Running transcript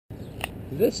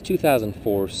This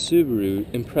 2004 Subaru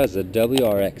Impreza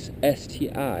WRX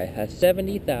STI has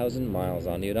 70,000 miles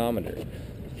on the odometer.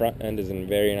 The front end is in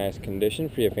very nice condition,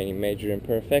 free of any major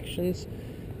imperfections,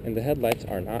 and the headlights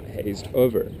are not hazed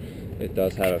over. It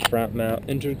does have a front mount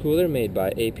intercooler made by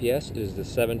APS. It is the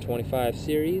 725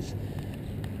 series.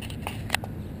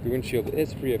 The windshield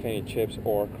is free of any chips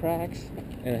or cracks,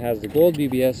 and it has the gold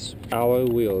BBS alloy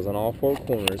wheels on all four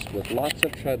corners with lots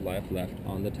of tread life left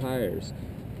on the tires.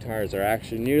 The tires are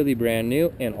actually nearly brand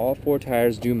new, and all four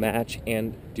tires do match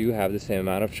and do have the same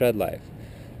amount of tread life.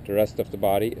 The rest of the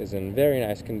body is in very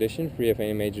nice condition, free of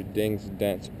any major dings,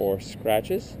 dents, or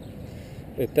scratches.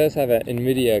 It does have an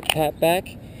NVIDIA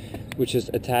catback, which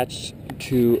is attached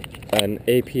to an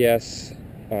APS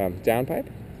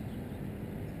downpipe.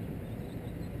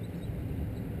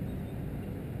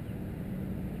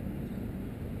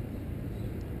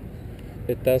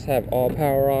 It does have all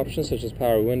power options such as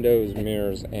power windows,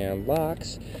 mirrors, and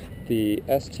locks. The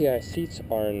STI seats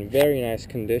are in very nice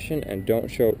condition and don't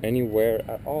show any wear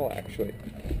at all actually.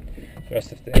 The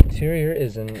rest of the interior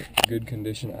is in good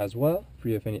condition as well,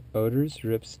 free of any odors,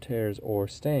 rips, tears, or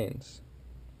stains.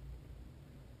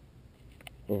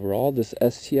 Overall, this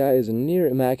STI is in near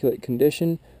immaculate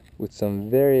condition with some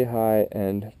very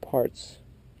high-end parts.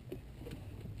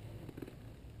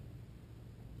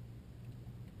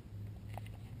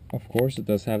 Of course, it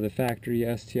does have the factory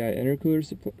STI intercooler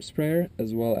sprayer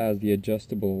as well as the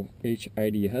adjustable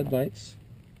HID headlights.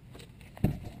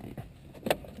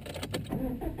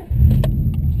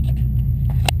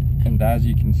 And as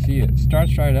you can see, it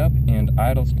starts right up and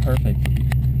idles perfectly.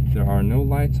 There are no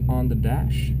lights on the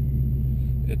dash.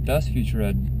 It does feature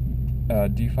a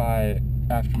DeFi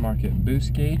aftermarket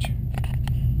boost gauge,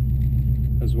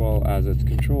 as well as its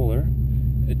controller,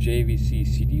 a JVC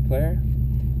CD player,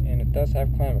 and it does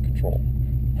have climate control.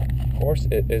 Of course,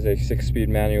 it is a 6-speed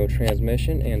manual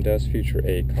transmission and does feature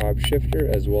a cob shifter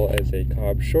as well as a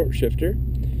cob short shifter.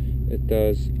 It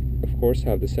does, of course,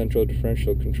 have the central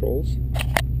differential controls.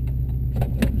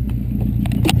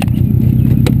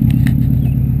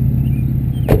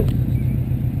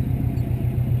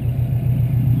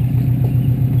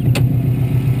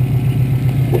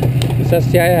 This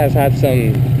STI has had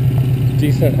some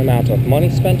decent amount of money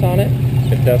spent on it.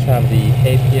 It does have the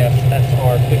APS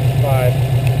SR55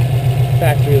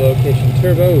 factory location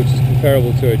turbo, which is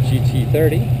comparable to a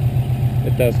GT30.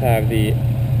 It does have the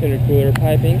intercooler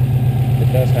piping.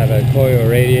 It does have a Koyo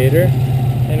radiator,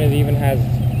 and it even has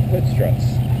hood struts.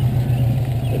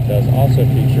 It does also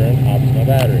feature an optional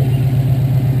battery.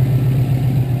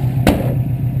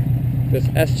 This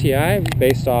STI,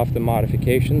 based off the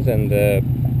modifications and the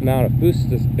amount of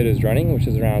boost it is running, which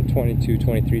is around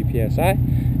 22-23 psi,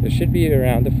 it should be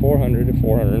around the 400 to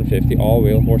 450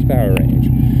 all-wheel horsepower range.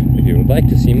 If you would like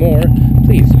to see more,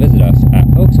 please